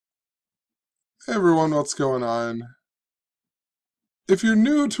Hey everyone, what's going on? If you're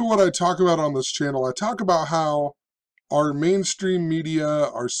new to what I talk about on this channel, I talk about how our mainstream media,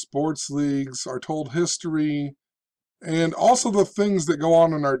 our sports leagues, our told history, and also the things that go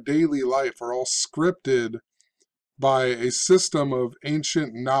on in our daily life are all scripted by a system of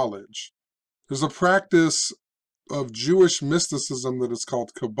ancient knowledge. There's a practice of Jewish mysticism that is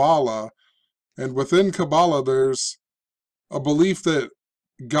called Kabbalah, and within Kabbalah there's a belief that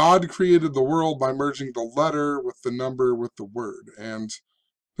God created the world by merging the letter with the number with the word. And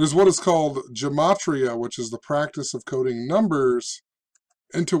there's what is called gematria, which is the practice of coding numbers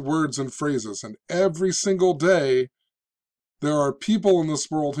into words and phrases. And every single day, there are people in this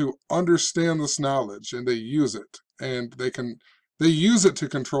world who understand this knowledge and they use it. And they use it to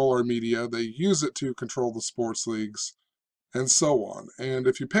control our media, they use it to control the sports leagues, and so on. And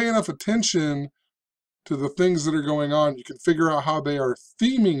if you pay enough attention to the things that are going on, you can figure out how they are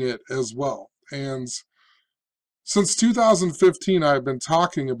theming it as well. And since 2015, I've been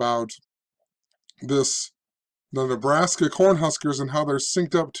talking about the Nebraska Cornhuskers and how they're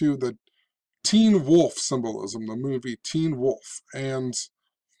synced up to the Teen Wolf symbolism, the movie Teen Wolf. And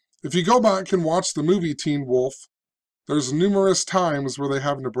if you go back and watch the movie Teen Wolf, there's numerous times where they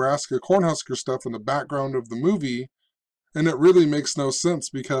have Nebraska Cornhusker stuff in the background of the movie, and it really makes no sense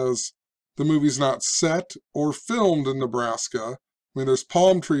because the movie's not set or filmed in Nebraska. I mean, there's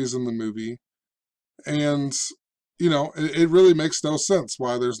palm trees in the movie, and it really makes no sense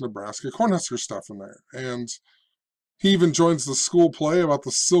why there's Nebraska Cornhusker stuff in there. And he even joins the school play about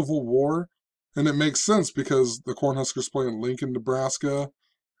the Civil War, and it makes sense because the Cornhuskers play in Lincoln, Nebraska,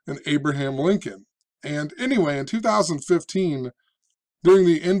 and Abraham Lincoln. And anyway, in 2015, during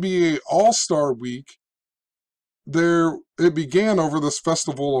the NBA All-Star Week, it began over this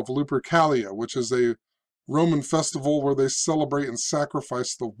festival of Lupercalia, which is a Roman festival where they celebrate and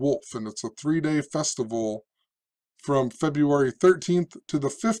sacrifice the wolf, and it's a 3-day festival from February 13th to the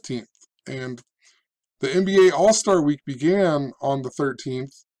 15th. And the NBA All-Star Week began on the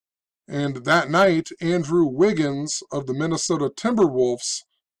 13th, and that night, Andrew Wiggins of the Minnesota Timberwolves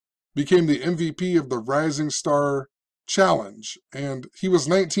became the MVP of the Rising Star Challenge, and he was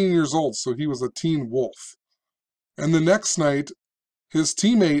 19 years old, so he was a teen wolf. And the next night, his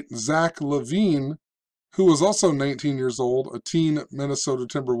teammate, Zach LaVine, who was also 19 years old, a teen Minnesota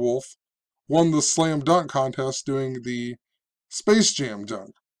Timberwolf, won the slam dunk contest doing the Space Jam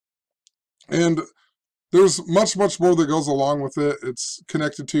dunk. And there's much more that goes along with it. It's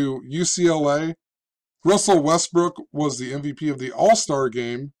connected to UCLA. Russell Westbrook was the MVP of the All-Star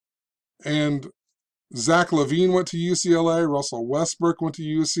game, and Zach LaVine went to UCLA, Russell Westbrook went to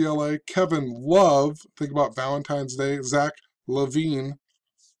UCLA, Kevin Love, think about Valentine's Day, Zach LaVine.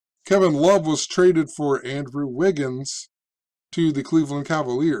 Kevin Love was traded for Andrew Wiggins to the Cleveland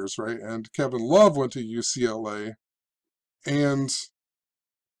Cavaliers, right? And Kevin Love went to UCLA. And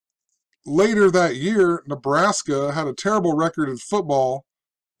later that year, Nebraska had a terrible record in football,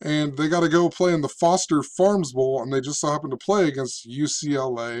 and they got to go play in the Foster Farms Bowl, and they just so happened to play against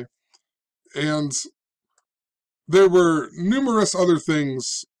UCLA. And there were numerous other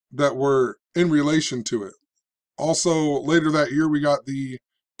things that were in relation to it. Also, later that year, we got the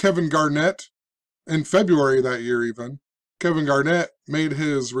Kevin Garnett, in February that year even. Kevin Garnett made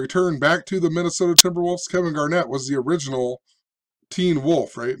his return back to the Minnesota Timberwolves. Kevin Garnett was the original Teen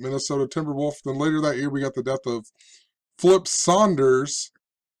Wolf, right? Minnesota Timberwolf. Then later that year, we got the death of Flip Saunders,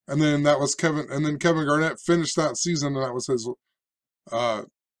 and then Kevin Garnett finished that season, and that was his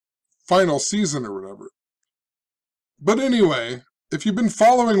final season or whatever. But anyway, if you've been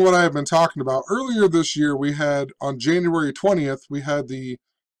following what I have been talking about, earlier this year we had, on January 20th, we had the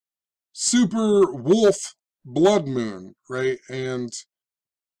Super Wolf Blood Moon, right? And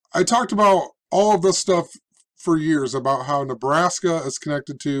I talked about all of this stuff for years, about how Nebraska is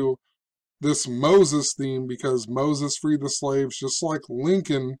connected to this Moses theme because Moses freed the slaves just like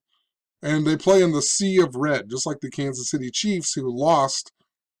Lincoln, and they play in the Sea of Red, just like the Kansas City Chiefs, who lost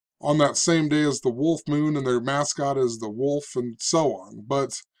on that same day as the Wolf Moon, and their mascot is the wolf, and so on.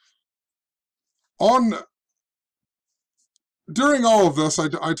 But during all of this,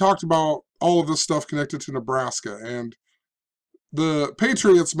 I talked about all of this stuff connected to Nebraska, and the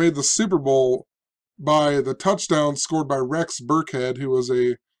Patriots made the Super Bowl by the touchdown scored by Rex Burkhead, who was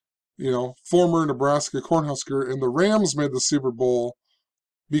a former Nebraska Cornhusker, and the Rams made the Super Bowl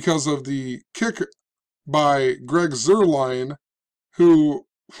because of the kick by Greg Zuerlein, who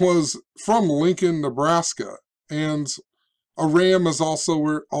was from Lincoln, Nebraska. And a ram is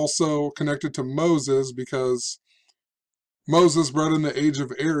also connected to Moses because Moses bred in the age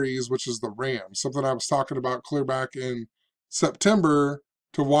of Aries, which is the ram. Something I was talking about clear back in September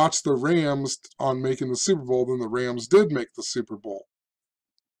to watch the Rams on making the Super Bowl than the Rams did make the Super Bowl.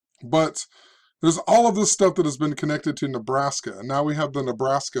 But there's all of this stuff that has been connected to Nebraska. And now we have the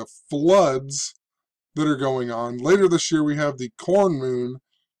Nebraska floods that are going on. Later this year, we have the corn moon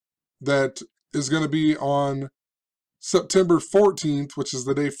that is going to be on September 14th, which is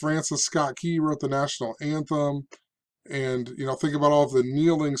the day Francis Scott Key wrote the national anthem. And, you know, think about all of the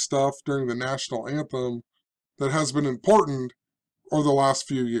kneeling stuff during the national anthem that has been important over the last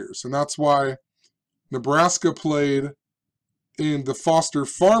few years. And that's why Nebraska played in the Foster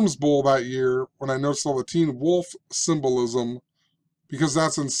Farms Bowl that year when I noticed all the Teen Wolf symbolism, because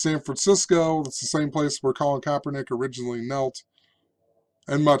that's in San Francisco. That's the same place where Colin Kaepernick originally knelt,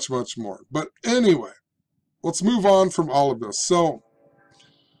 and much, much more. But anyway, let's move on from all of this. So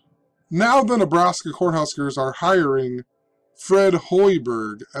now the Nebraska Cornhuskers are hiring Fred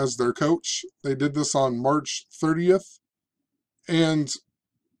Hoiberg as their coach. They did this on March 30th. And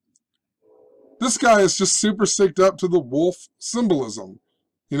this guy is just super synced up to the wolf symbolism.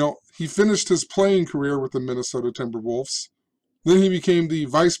 You know, he finished his playing career with the Minnesota Timberwolves. Then he became the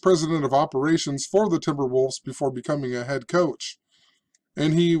vice president of operations for the Timberwolves before becoming a head coach.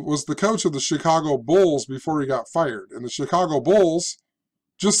 And he was the coach of the Chicago Bulls before he got fired. And the Chicago Bulls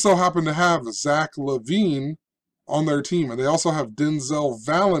just so happen to have Zach LaVine on their team. And they also have Denzel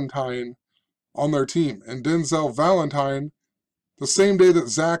Valentine on their team. And Denzel Valentine, the same day that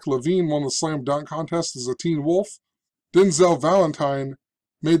Zach LaVine won the slam dunk contest as a Teen Wolf, Denzel Valentine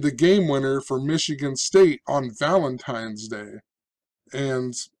made the game winner for Michigan State on Valentine's Day.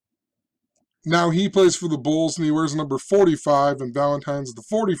 And now he plays for the Bulls, and he wears number 45, and Valentine's the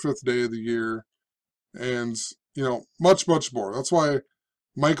 45th day of the year. And, you know, much, much more. That's why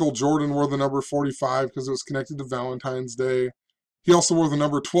Michael Jordan wore the number 45, because it was connected to Valentine's Day. He also wore the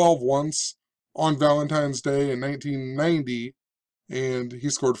number 12 once on Valentine's Day in 1990. And he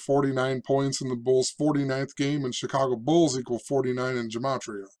scored 49 points in the Bulls' 49th game, and Chicago Bulls equal 49 in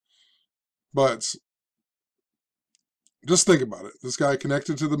gematria. But just think about it. This guy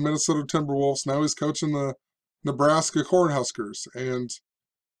connected to the Minnesota Timberwolves. Now he's coaching the Nebraska Cornhuskers. And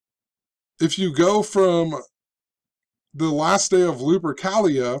if you go from the last day of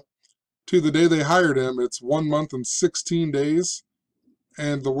Lupercalia to the day they hired him, it's 1 month and 16 days.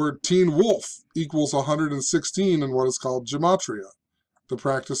 And the word Teen Wolf equals 116 in what is called gematria, the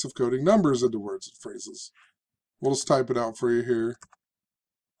practice of coding numbers into words and phrases. We'll just type it out for you here.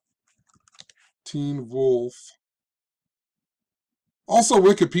 Teen Wolf. Also,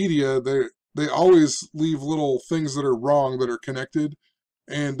 Wikipedia, they always leave little things that are wrong that are connected.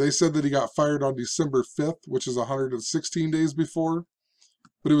 And they said that he got fired on December 5th, which is 116 days before.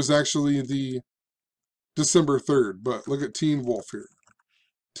 But it was actually the December 3rd. But look at Teen Wolf here.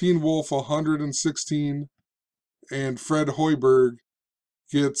 Teen Wolf 116. And Fred Hoiberg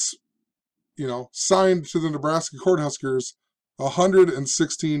gets, you know, signed to the Nebraska Cornhuskers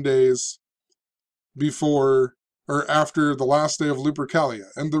 116 days before or after the last day of Lupercalia.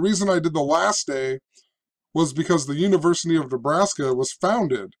 And the reason I did the last day was because the University of Nebraska was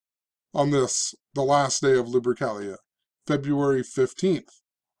founded on this, the last day of Lupercalia, February 15th.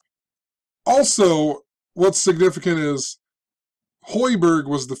 Also, what's significant is Hoiberg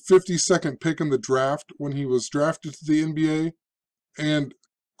was the 52nd pick in the draft when he was drafted to the NBA, and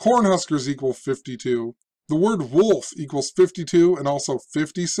Cornhuskers equal 52. The word wolf equals 52 and also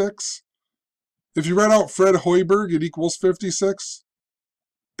 56. If you write out Fred Hoiberg, it equals 56.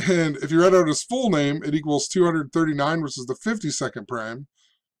 And if you write out his full name, it equals 239, which is the 52nd prime.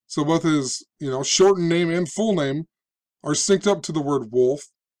 So both his, you know, shortened name and full name are synced up to the word wolf.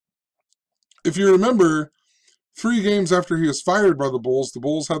 If you remember, 3 games after he was fired by the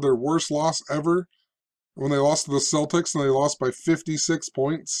Bulls had their worst loss ever when they lost to the Celtics, and they lost by 56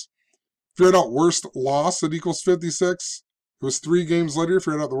 points. If you write out worst loss, it equals 56. It was 3 games later. If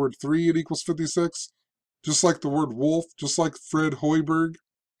you write out the word 3, it equals 56. Just like the word wolf, just like Fred Hoiberg.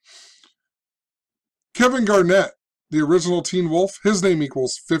 Kevin Garnett, the original Teen Wolf, his name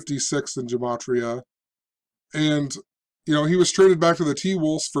equals 56 in gematria. And, you know, he was traded back to the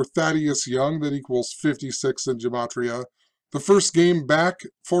T-Wolves for Thaddeus Young, that equals 56 in gematria. The first game back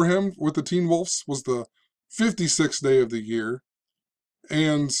for him with the Teen Wolves was the 56th day of the year.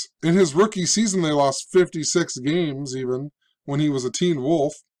 And in his rookie season, they lost 56 games even when he was a Teen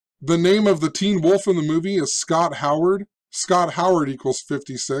Wolf. The name of the Teen Wolf in the movie is Scott Howard. Scott Howard equals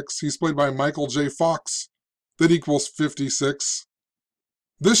 56. He's played by Michael J. Fox. That equals 56.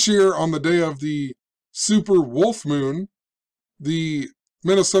 This year, on the day of the Super Wolf Moon, the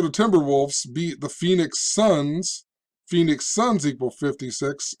Minnesota Timberwolves beat the Phoenix Suns. Phoenix Suns equal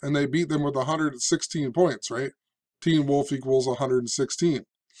 56, and they beat them with 116 points, right? Teen Wolf equals 116.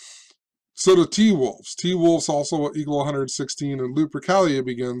 So do T-Wolves. T-Wolves also equal 116, and Lupercalia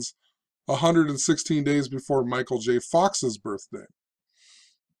begins 116 days before Michael J. Fox's birthday.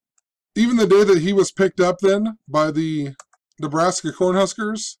 Even the day that he was picked up then by the Nebraska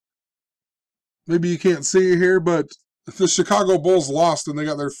Cornhuskers, maybe you can't see it here, but the Chicago Bulls lost, and they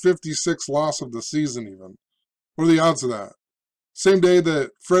got their 56th loss of the season even. What are the odds of that? Same day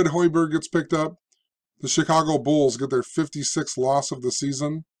that Fred Hoiberg gets picked up, the Chicago Bulls get their 56th loss of the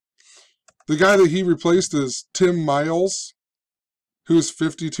season. The guy that he replaced is Tim Miles, who's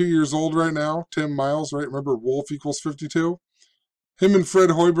 52 years old right now. Tim Miles, right? Remember, Wolf equals 52? Him and Fred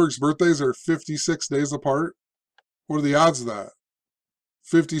Hoiberg's birthdays are 56 days apart. What are the odds of that?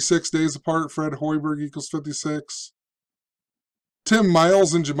 56 days apart, Fred Hoiberg equals 56. Tim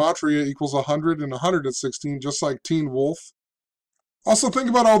Miles in Gematria equals 100 and 116, just like Teen Wolf. Also, think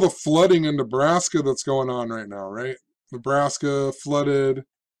about all the flooding in Nebraska that's going on right now, right? Nebraska flooded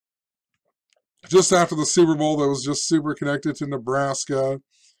just after the Super Bowl that was just super connected to Nebraska.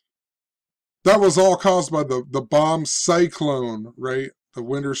 That was all caused by the bomb cyclone, right? The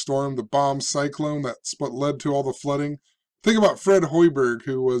winter storm, the bomb cyclone, that's what led to all the flooding. Think about Fred Hoiberg,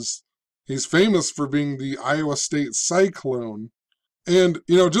 he's famous for being the Iowa State Cyclone. And,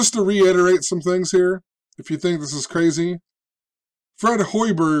 just to reiterate some things here, if you think this is crazy, Fred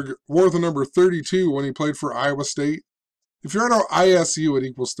Hoiberg wore the number 32 when he played for Iowa State. If you write out ISU, it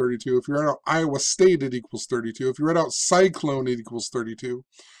equals 32. If you write out Iowa State, it equals 32. If you write out Cyclone, it equals 32.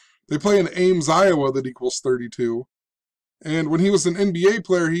 They play in Ames, Iowa, that equals 32. And when he was an NBA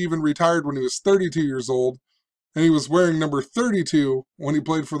player, he even retired when he was 32 years old, and he was wearing number 32 when he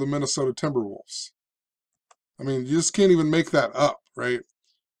played for the Minnesota Timberwolves. I mean, you just can't even make that up, right?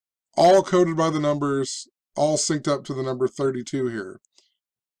 All coded by the numbers, all synced up to the number 32 here.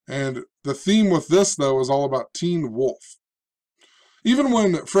 And the theme with this, though, is all about Teen Wolf. Even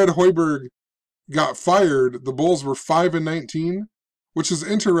when Fred Hoiberg got fired, the Bulls were 5-19, which is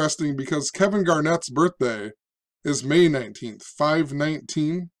interesting because Kevin Garnett's birthday is May 19th,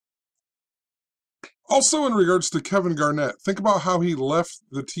 5/19. Also, in regards to Kevin Garnett, think about how he left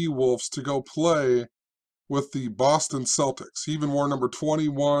the T-Wolves to go play with the Boston Celtics. He even wore number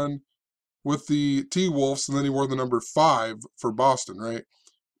 21 with the T-Wolves, and then he wore the number 5 for Boston, right?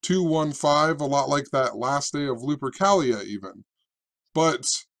 2-1-5, a lot like that last day of Lupercalia even. But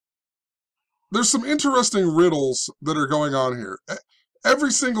there's some interesting riddles that are going on here.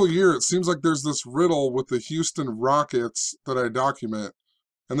 Every single year, it seems like there's this riddle with the Houston Rockets that I document,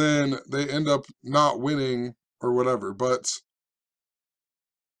 and then they end up not winning or whatever. But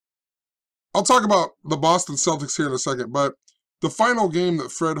I'll talk about the Boston Celtics here in a second. But the final game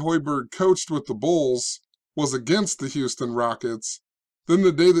that Fred Hoiberg coached with the Bulls was against the Houston Rockets. Then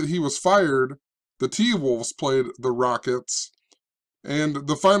the day that he was fired, the T-Wolves played the Rockets. And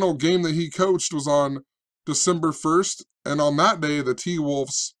the final game that he coached was on December 1st. And on that day, the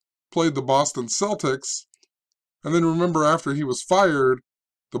T-Wolves played the Boston Celtics. And then remember, after he was fired,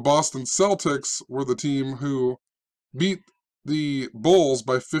 the Boston Celtics were the team who beat the Bulls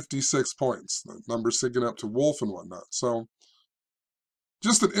by 56 points. The numbers syncing up to Wolf and whatnot. So,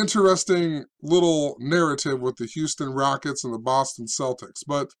 just an interesting little narrative with the Houston Rockets and the Boston Celtics.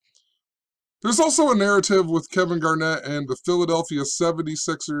 But there's also a narrative with Kevin Garnett and the Philadelphia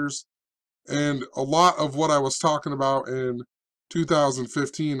 76ers, and a lot of what I was talking about in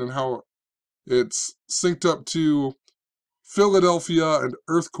 2015 and how it's synced up to Philadelphia and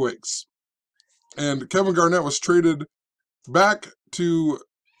earthquakes. And Kevin Garnett was traded back to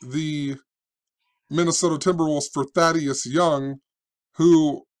the Minnesota Timberwolves for Thaddeus Young,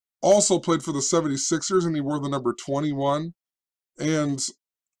 who also played for the 76ers, and he wore the number 21. And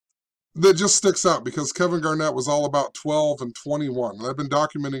that just sticks out because Kevin Garnett was all about 12 and 21. And I've been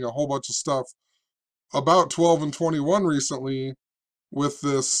documenting a whole bunch of stuff about 12 and 21 recently with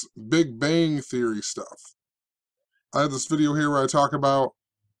this Big Bang Theory stuff. I have this video here where I talk about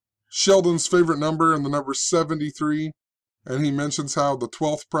Sheldon's favorite number and the number 73. And he mentions how the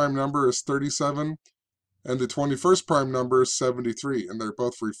 12th prime number is 37 and the 21st prime number is 73. And they're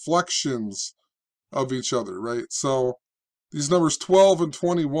both reflections of each other, right? So these numbers 12 and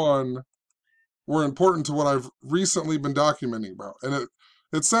 21 were important to what I've recently been documenting about. And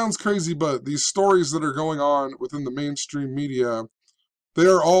it sounds crazy, but these stories that are going on within the mainstream media, they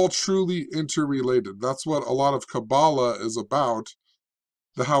are all truly interrelated. That's what a lot of Kabbalah is about,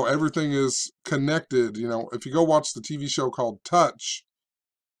 how everything is connected. If you go watch the TV show called Touch,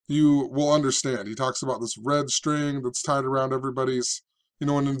 you will understand. He talks about this red string that's tied around everybody's, an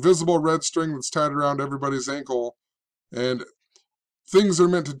invisible red string that's tied around everybody's ankle. And things are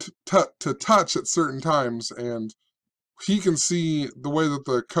meant to touch at certain times, and he can see the way that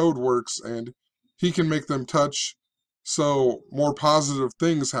the code works, and he can make them touch so more positive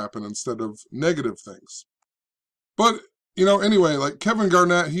things happen instead of negative things. But, anyway, like Kevin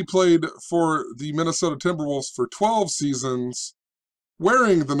Garnett, he played for the Minnesota Timberwolves for 12 seasons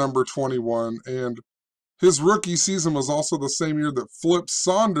wearing the number 21, and his rookie season was also the same year that Flip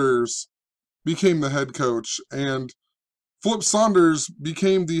Saunders became the head coach, and Flip Saunders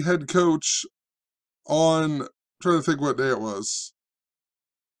became the head coach on, I'm trying to think what day it was,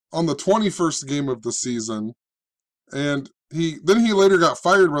 on the 21st game of the season, and he later got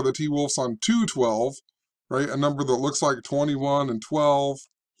fired by the T-Wolves on 2-12, right, a number that looks like 21 and 12.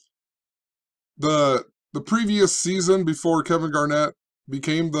 The previous season, before Kevin Garnett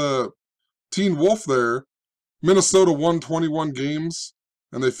became the Teen Wolf there, Minnesota won 21 games,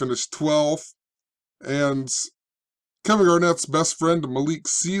 and they finished 12th. And Kevin Garnett's best friend, Malik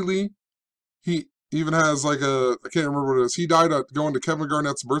Sealy, he even has I can't remember what it is. He died going to Kevin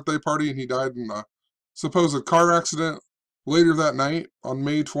Garnett's birthday party, and he died in a supposed car accident later that night on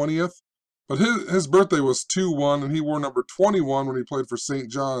May 20th. But his birthday was 2-1, and he wore number 21 when he played for St.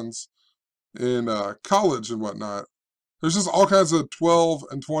 John's in college and whatnot. There's just all kinds of 12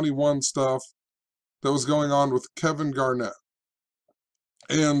 and 21 stuff that was going on with Kevin Garnett.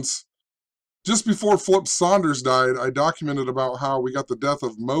 And just before Flip Saunders died, I documented about how we got the death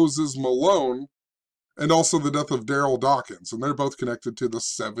of Moses Malone and also the death of Daryl Dawkins, and they're both connected to the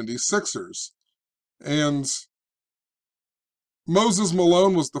 76ers. And Moses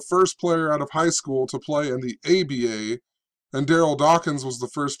Malone was the first player out of high school to play in the ABA, and Daryl Dawkins was the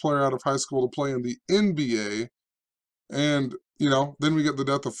first player out of high school to play in the NBA. And, then we get the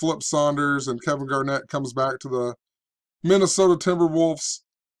death of Flip Saunders, and Kevin Garnett comes back to the Minnesota Timberwolves.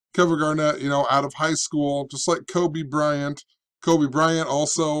 Kevin Garnett, out of high school, just like Kobe Bryant. Kobe Bryant,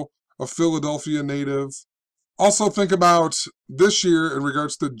 also a Philadelphia native. Also think about this year in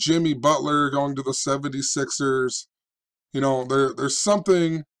regards to Jimmy Butler going to the 76ers. There's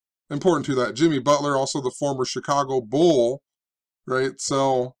something important to that. Jimmy Butler, also the former Chicago Bull, right?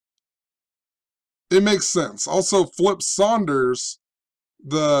 So it makes sense. Also, Flip Saunders,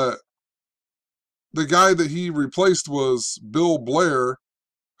 the guy that he replaced was Bill Blair,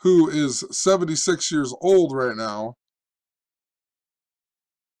 who is 76 years old right now.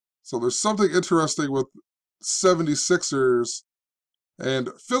 So there's something interesting with 76ers and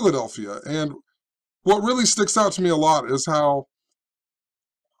Philadelphia. And what really sticks out to me a lot is how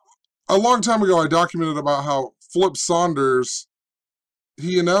a long time ago I documented about how Flip Saunders,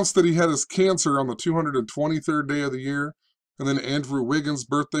 he announced that he had his cancer on the 223rd day of the year. And then Andrew Wiggins'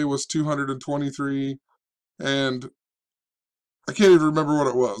 birthday was 223. And I can't even remember what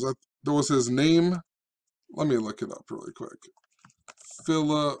it was. That was his name. Let me look it up really quick.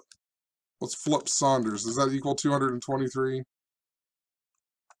 What's Flip Saunders? Does that equal 223?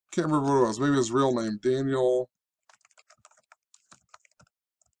 Can't remember what it was. Maybe his real name. Daniel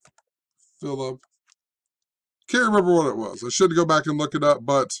Phillip. Can't remember what it was. I should go back and look it up,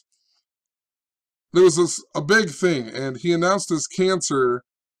 but there was a big thing, and he announced his cancer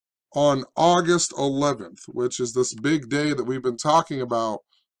on August 11th, which is this big day that we've been talking about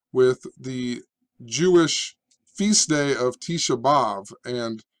with the Jewish feast day of Tisha B'Av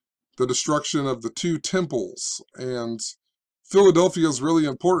and the destruction of the two temples. And Philadelphia is really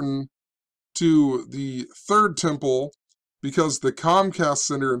important to the third temple because the Comcast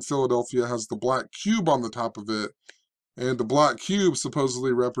Center in Philadelphia has the black cube on the top of it, and the black cube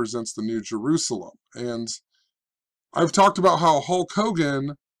supposedly represents the New Jerusalem. And I've talked about how Hulk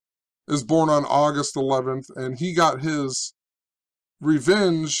Hogan is born on August 11th, and he got his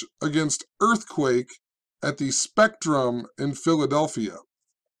revenge against Earthquake at the Spectrum in Philadelphia.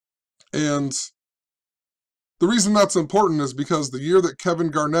 And the reason that's important is because the year that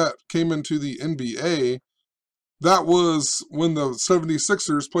Kevin Garnett came into the NBA, that was when the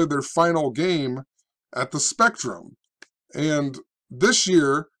 76ers played their final game at the Spectrum. And this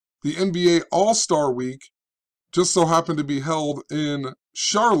year, the NBA All-Star Week just so happened to be held in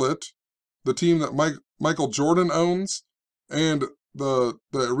Charlotte, the team that Michael Jordan owns, and the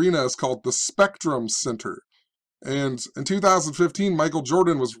arena is called the Spectrum Center. And in 2015, Michael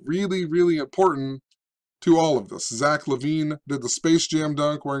Jordan was really, really important to all of this. Zach LaVine did the Space Jam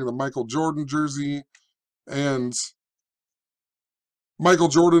dunk wearing the Michael Jordan jersey, and Michael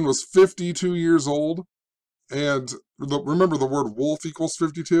Jordan was 52 years old, and remember the word wolf equals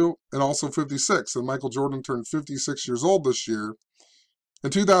 52, and also 56, and Michael Jordan turned 56 years old this year. In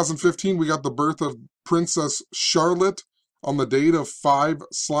 2015, we got the birth of Princess Charlotte on the date of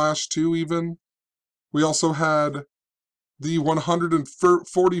 5/2 even. We also had the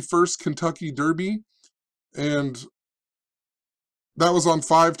 141st Kentucky Derby, and that was on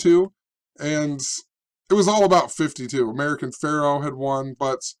 5-2, and it was all about 52. American Pharoah had won,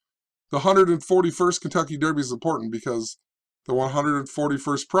 but the 141st Kentucky Derby is important because the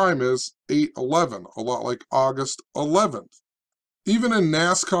 141st prime is 8/11, a lot like August 11th. Even in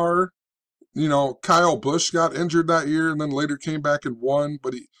NASCAR, Kyle Busch got injured that year and then later came back and won,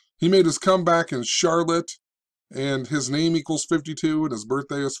 but he made his comeback in Charlotte, and his name equals 52, and his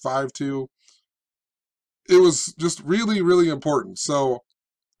birthday is 5-2. It was just really, really important. So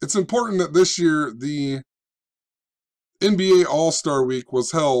it's important that this year the NBA All-Star Week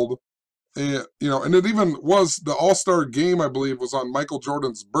was held, and it even was the All-Star Game, I believe, was on Michael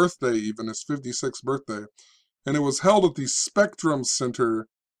Jordan's birthday, even his 56th birthday, and it was held at the Spectrum Center.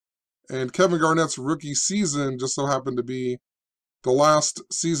 And Kevin Garnett's rookie season just so happened to be the last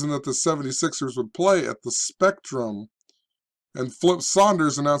season that the 76ers would play at the Spectrum. And Flip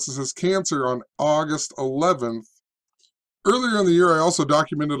Saunders announces his cancer on August 11th. Earlier in the year, I also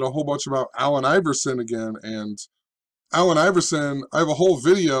documented a whole bunch about Allen Iverson again. And Allen Iverson, I have a whole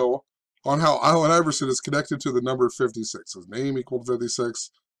video on how Allen Iverson is connected to the number 56. His name equaled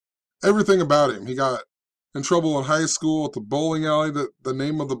 56. Everything about him. He got in trouble in high school at the bowling alley. The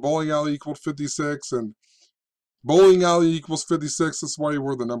name of the bowling alley equaled 56. And bowling alley equals 56. That's why he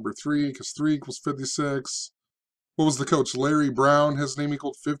wore the number 3, because 3 equals 56. What was the coach? Larry Brown. His name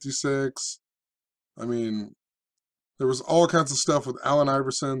equaled 56. I mean, there was all kinds of stuff with Allen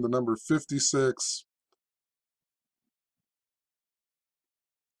Iverson, the number 56.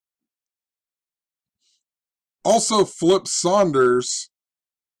 Also, Flip Saunders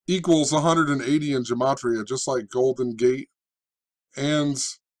equals 180 in gematria, just like Golden Gate. And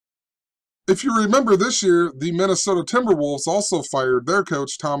if you remember this year, the Minnesota Timberwolves also fired their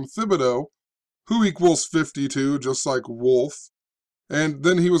coach, Tom Thibodeau, who equals 52, just like Wolf. And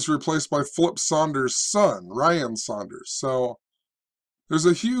then he was replaced by Flip Saunders' son, Ryan Saunders. So there's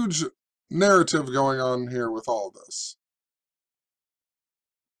a huge narrative going on here with all of this.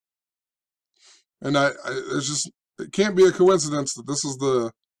 And it can't be a coincidence that this is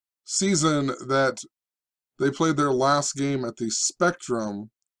the season that they played their last game at the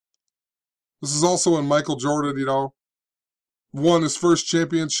Spectrum. This is also when Michael Jordan, won his first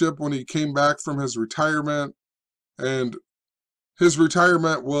championship when he came back from his retirement. And his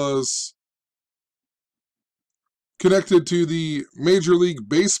retirement was connected to the Major League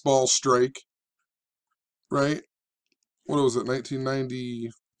Baseball strike, right? What was it,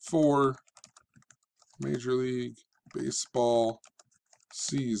 1994 Major League Baseball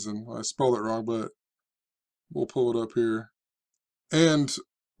season. I spelled it wrong, but we'll pull it up here. And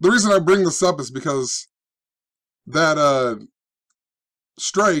the reason I bring this up is because that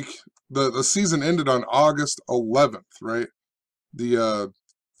strike, the season ended on August 11th, right? The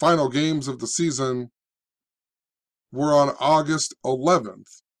final games of the season were on August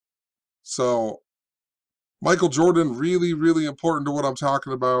 11th. So Michael Jordan, really, really important to what I'm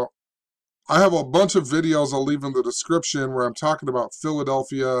talking about. I have a bunch of videos I'll leave in the description where I'm talking about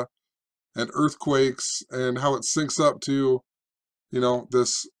Philadelphia and earthquakes and how it syncs up to,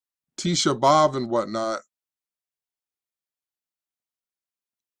 this Tisha B'Av and whatnot.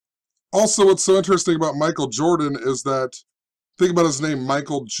 Also, what's so interesting about Michael Jordan is that, think about his name,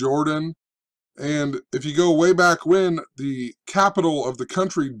 Michael Jordan. And if you go way back when, the capital of the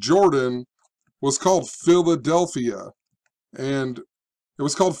country, Jordan, was called Philadelphia. And it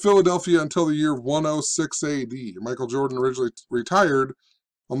was called Philadelphia until the year 106 AD. Michael Jordan originally retired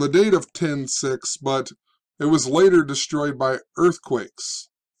on the date of 10/6, but it was later destroyed by earthquakes.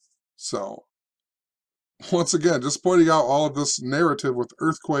 So, once again, just pointing out all of this narrative with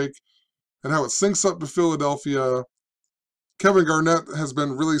earthquake and how it syncs up to Philadelphia. Kevin Garnett has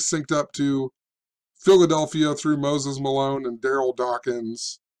been really synced up to Philadelphia through Moses Malone and Daryl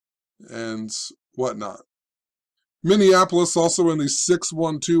Dawkins and whatnot. Minneapolis also in the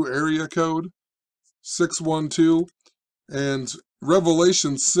 612 area code, 612, and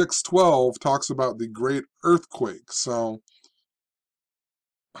Revelation 6:12 talks about the great earthquake. So,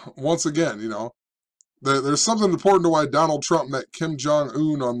 once again, there's something important to why Donald Trump met Kim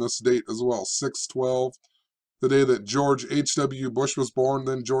Jong-un on this date as well, 6/12, the day that George H.W. Bush was born.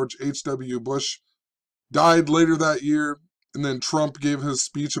 Then George H.W. Bush died later that year, and then Trump gave his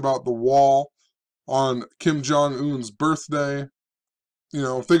speech about the wall on Kim Jong-un's birthday.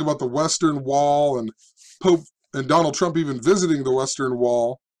 Think about the Western Wall and Pope and Donald Trump even visiting the Western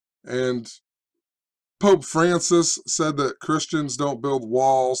Wall. And Pope Francis said that Christians don't build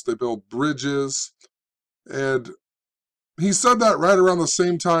walls, they build bridges. And he said that right around the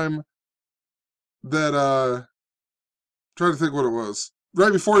same time that, trying to think what it was,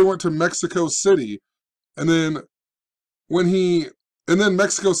 right before he went to Mexico City. And then when he And then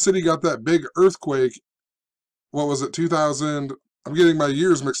Mexico City got that big earthquake. What was it, 2000? I'm getting my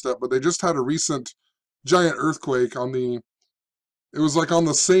years mixed up, but they just had a recent giant earthquake on the, it was like on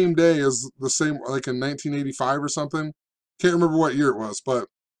the same day as the same, like in 1985 or something. Can't remember what year it was, but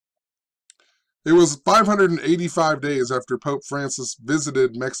it was 585 days after Pope Francis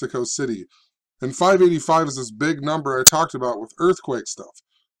visited Mexico City. And 585 is this big number I talked about with earthquake stuff.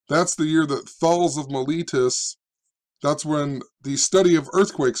 That's the year that Thales of Miletus, that's when the study of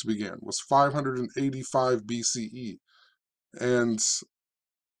earthquakes began, was 585 BCE. And,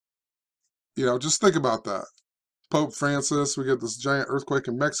 just think about that. Pope Francis, we get this giant earthquake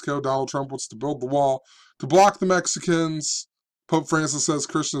in Mexico. Donald Trump wants to build the wall to block the Mexicans. Pope Francis says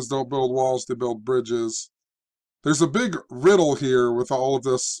Christians don't build walls, they build bridges. There's a big riddle here with all of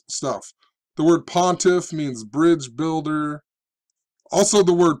this stuff. The word pontiff means bridge builder. Also,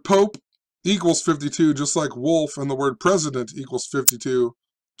 the word pope equals 52, just like wolf, and the word president equals 52,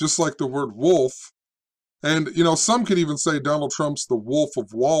 just like the word wolf. And, some could even say Donald Trump's the Wolf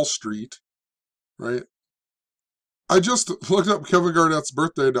of Wall Street, right? I just looked up Kevin Garnett's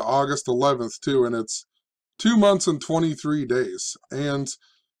birthday to August 11th, too, and it's 2 months and 23 days. And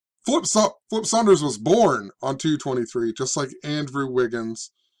Flip Saunders was born on 2/23, just like Andrew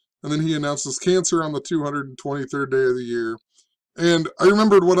Wiggins. And then he announced his cancer on the 223rd day of the year. And I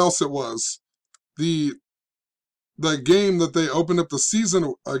remembered what else it was. The game that they opened up the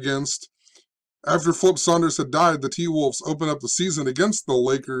season against, after Flip Saunders had died, the T-Wolves opened up the season against the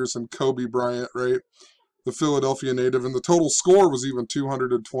Lakers and Kobe Bryant, right? The Philadelphia native. And the total score was even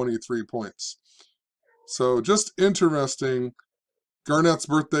 223 points. So just interesting. Garnett's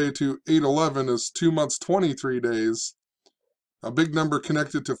birthday to 8/11 is 2 months, 23 days. A big number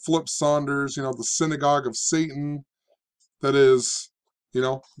connected to Flip Saunders, the synagogue of Satan. That is,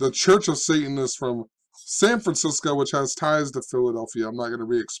 the Church of Satan is from San Francisco, which has ties to Philadelphia. I'm not going to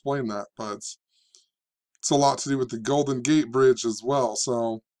re-explain that, but it's a lot to do with the Golden Gate Bridge as well.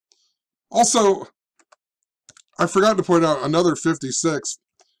 So, also, I forgot to point out another 56.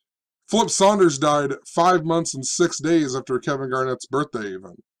 Flip Saunders died 5 months and 6 days after Kevin Garnett's birthday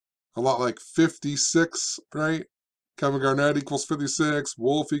even. A lot like 56, right? Kevin Garnett equals 56,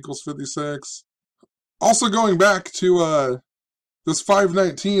 Wolf equals 56. Also going back to this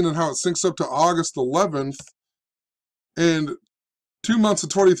 519 and how it syncs up to August 11th and 2 months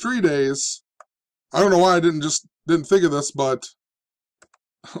and 23 days. I don't know why I didn't think of this, but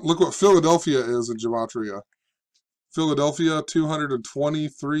look what Philadelphia is in Gematria. Philadelphia,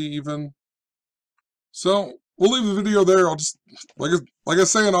 223 even. So, we'll leave the video there. I'll just, like I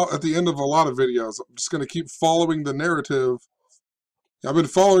say at the end of a lot of videos, I'm just going to keep following the narrative. I've been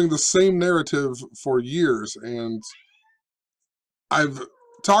following the same narrative for years, and I've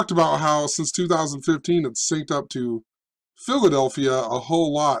talked about how since 2015 it's synced up to Philadelphia a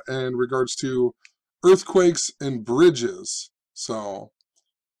whole lot in regards to earthquakes and bridges. So,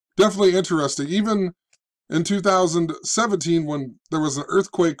 definitely interesting. Even in 2017, when there was an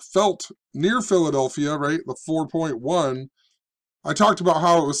earthquake felt near Philadelphia, right, the 4.1, I talked about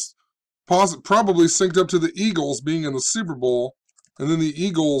how it was probably synced up to the Eagles being in the Super Bowl, and then the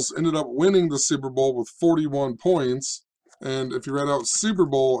Eagles ended up winning the Super Bowl with 41 points, and if you read out Super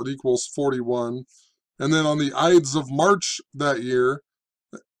Bowl, it equals 41. And then on the Ides of March that year,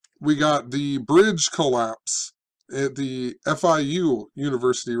 we got the bridge collapse at the FIU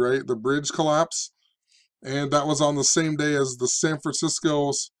University, right, the bridge collapse. And that was on the same day as the San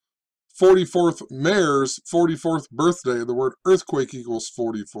Francisco's 44th mayor's 44th birthday. The word earthquake equals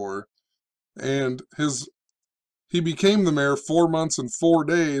 44. And he became the mayor 4 months and 4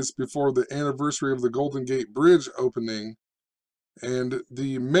 days before the anniversary of the Golden Gate Bridge opening. And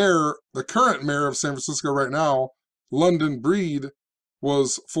the current mayor of San Francisco right now, London Breed,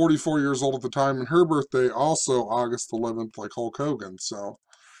 was 44 years old at the time, and her birthday also August 11th, like Hulk Hogan. So,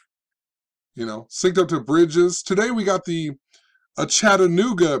 synced up to bridges. Today we got a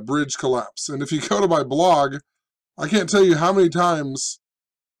Chattanooga bridge collapse. And if you go to my blog, I can't tell you how many times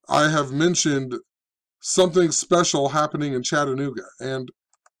I have mentioned something special happening in Chattanooga. And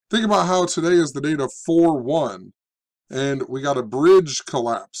think about how today is the date of 4/1. And we got a bridge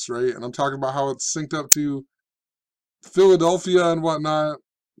collapse, right? And I'm talking about how it's synced up to Philadelphia and whatnot.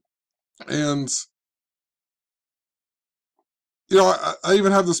 And I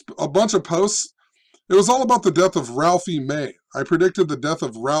even have a bunch of posts. It was all about the death of Ralphie May. I predicted the death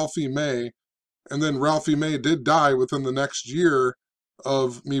of Ralphie May, and then Ralphie May did die within the next year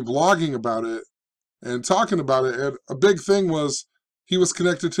of me blogging about it and talking about it. And a big thing was he was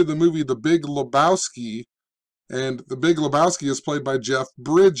connected to the movie The Big Lebowski, and The Big Lebowski is played by Jeff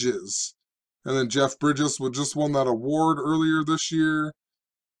Bridges. And then Jeff Bridges just won that award earlier this year,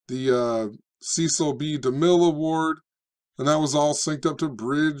 the Cecil B. DeMille Award, and that was all synced up to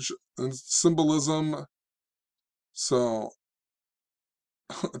bridge and symbolism. So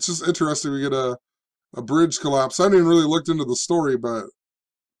it's just interesting. We get a bridge collapse. I didn't really look into the story, but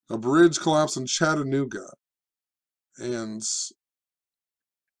a bridge collapse in Chattanooga. And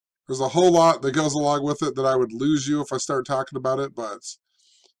there's a whole lot that goes along with it that I would lose you if I start talking about it, but,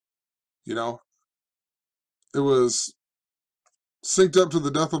 you know, it was synced up to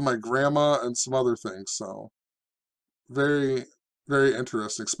the death of my grandma and some other things, so very, very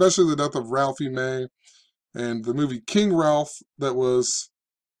interesting, especially the death of Ralphie May and the movie King Ralph that was,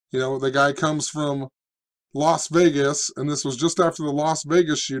 the guy comes from Las Vegas, and this was just after the Las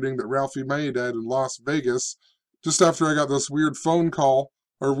Vegas shooting that Ralphie May died in Las Vegas, just after I got this weird phone call,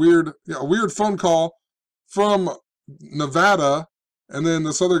 a weird phone call from Nevada, and then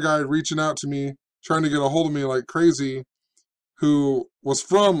this other guy reaching out to me, trying to get a hold of me like crazy, who was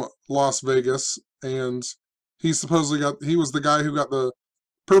from Las Vegas, and he was the guy who got the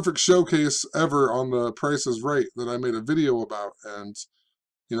perfect showcase ever on the Price is Right that I made a video about, and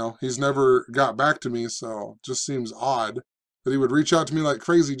he's never got back to me, so it just seems odd that he would reach out to me like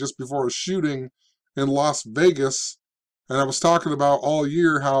crazy just before a shooting in Las Vegas. And I was talking about all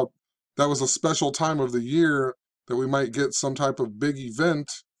year how that was a special time of the year that we might get some type of big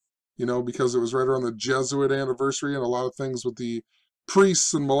event, because it was right around the Jesuit anniversary and a lot of things with the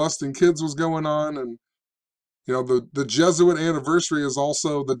priests and molesting kids was going on. And, the Jesuit anniversary is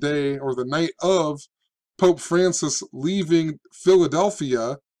also the day or the night of Pope Francis leaving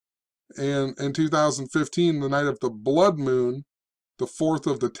Philadelphia, and in 2015, the night of the blood moon, the fourth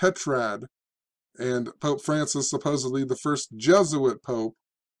of the tetrad, and Pope Francis supposedly the first Jesuit pope.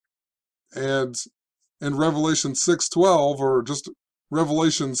 And in Revelation 6:12, or just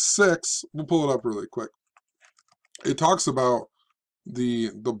Revelation 6, we'll pull it up really quick. It talks about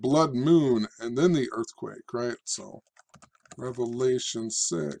the blood moon and then the earthquake, right? So Revelation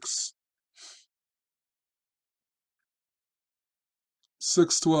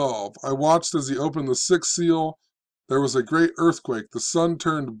 6:12. I watched as he opened the sixth seal. There was a great earthquake. The sun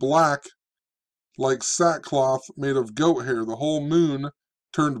turned black like sackcloth made of goat hair. The whole moon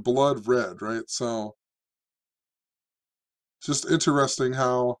turned blood red, right? So just interesting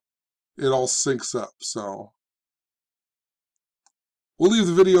how it all syncs up. So we'll leave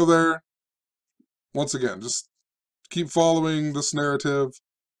the video there. Once again, just keep following this narrative.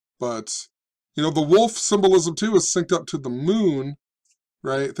 But, the wolf symbolism too is synced up to the moon,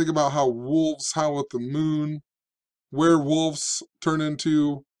 right? Think about how wolves howl at the moon. Werewolves turn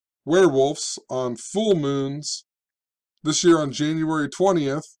into werewolves on full moons. This year on January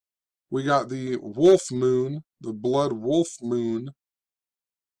 20th, we got the wolf moon, the blood wolf moon.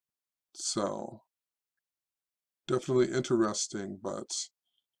 So, definitely interesting, but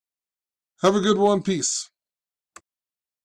have a good one. Peace.